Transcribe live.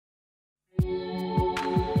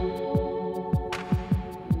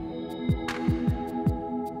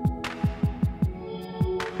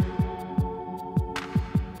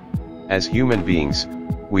As human beings,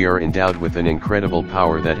 we are endowed with an incredible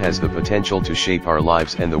power that has the potential to shape our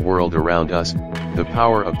lives and the world around us, the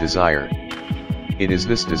power of desire. It is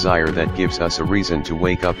this desire that gives us a reason to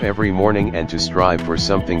wake up every morning and to strive for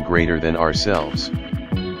something greater than ourselves.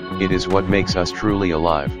 It is what makes us truly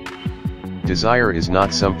alive. Desire is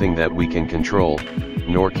not something that we can control,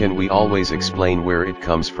 nor can we always explain where it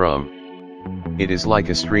comes from. It is like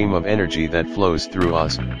a stream of energy that flows through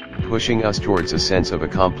us, pushing us towards a sense of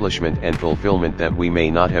accomplishment and fulfillment that we may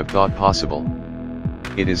not have thought possible.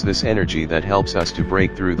 It is this energy that helps us to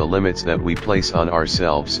break through the limits that we place on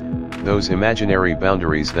ourselves, those imaginary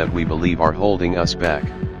boundaries that we believe are holding us back.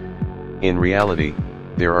 In reality,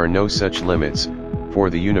 there are no such limits, for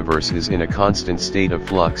the universe is in a constant state of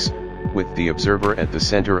flux, with the observer at the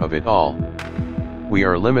center of it all. We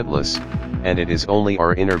are limitless, and it is only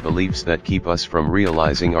our inner beliefs that keep us from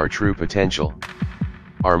realizing our true potential.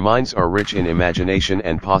 Our minds are rich in imagination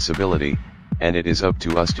and possibility, and it is up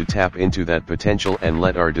to us to tap into that potential and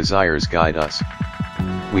let our desires guide us.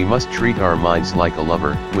 We must treat our minds like a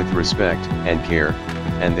lover, with respect and care,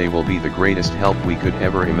 and they will be the greatest help we could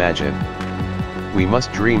ever imagine. We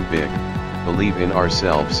must dream big, believe in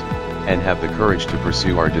ourselves, and have the courage to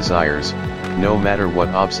pursue our desires, no matter what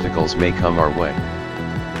obstacles may come our way.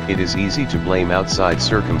 It is easy to blame outside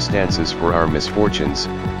circumstances for our misfortunes,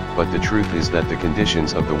 but the truth is that the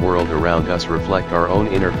conditions of the world around us reflect our own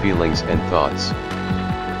inner feelings and thoughts.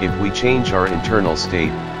 If we change our internal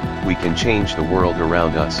state, we can change the world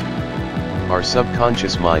around us. Our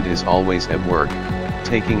subconscious mind is always at work,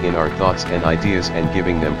 taking in our thoughts and ideas and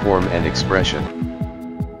giving them form and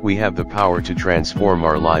expression. We have the power to transform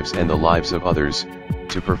our lives and the lives of others,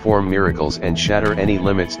 to perform miracles and shatter any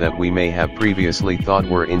limits that we may have previously thought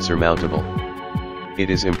were insurmountable. It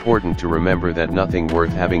is important to remember that nothing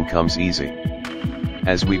worth having comes easy.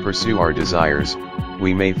 As we pursue our desires,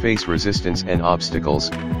 we may face resistance and obstacles,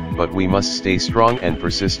 but we must stay strong and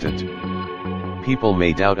persistent. People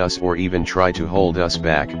may doubt us or even try to hold us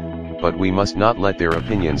back, but we must not let their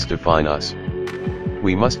opinions define us.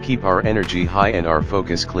 We must keep our energy high and our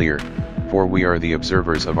focus clear, for we are the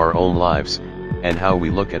observers of our own lives, and how we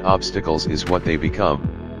look at obstacles is what they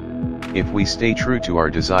become. If we stay true to our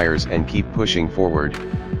desires and keep pushing forward,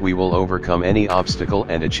 we will overcome any obstacle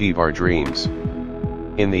and achieve our dreams.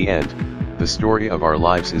 In the end, the story of our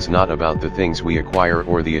lives is not about the things we acquire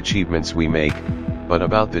or the achievements we make, but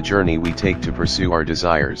about the journey we take to pursue our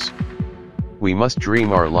desires. We must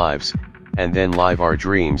dream our lives, and then live our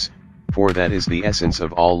dreams, for that is the essence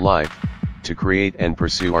of all life, to create and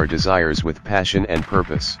pursue our desires with passion and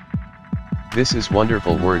purpose. This is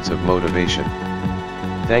Wonderful Words of Motivation.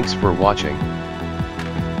 Thanks for watching.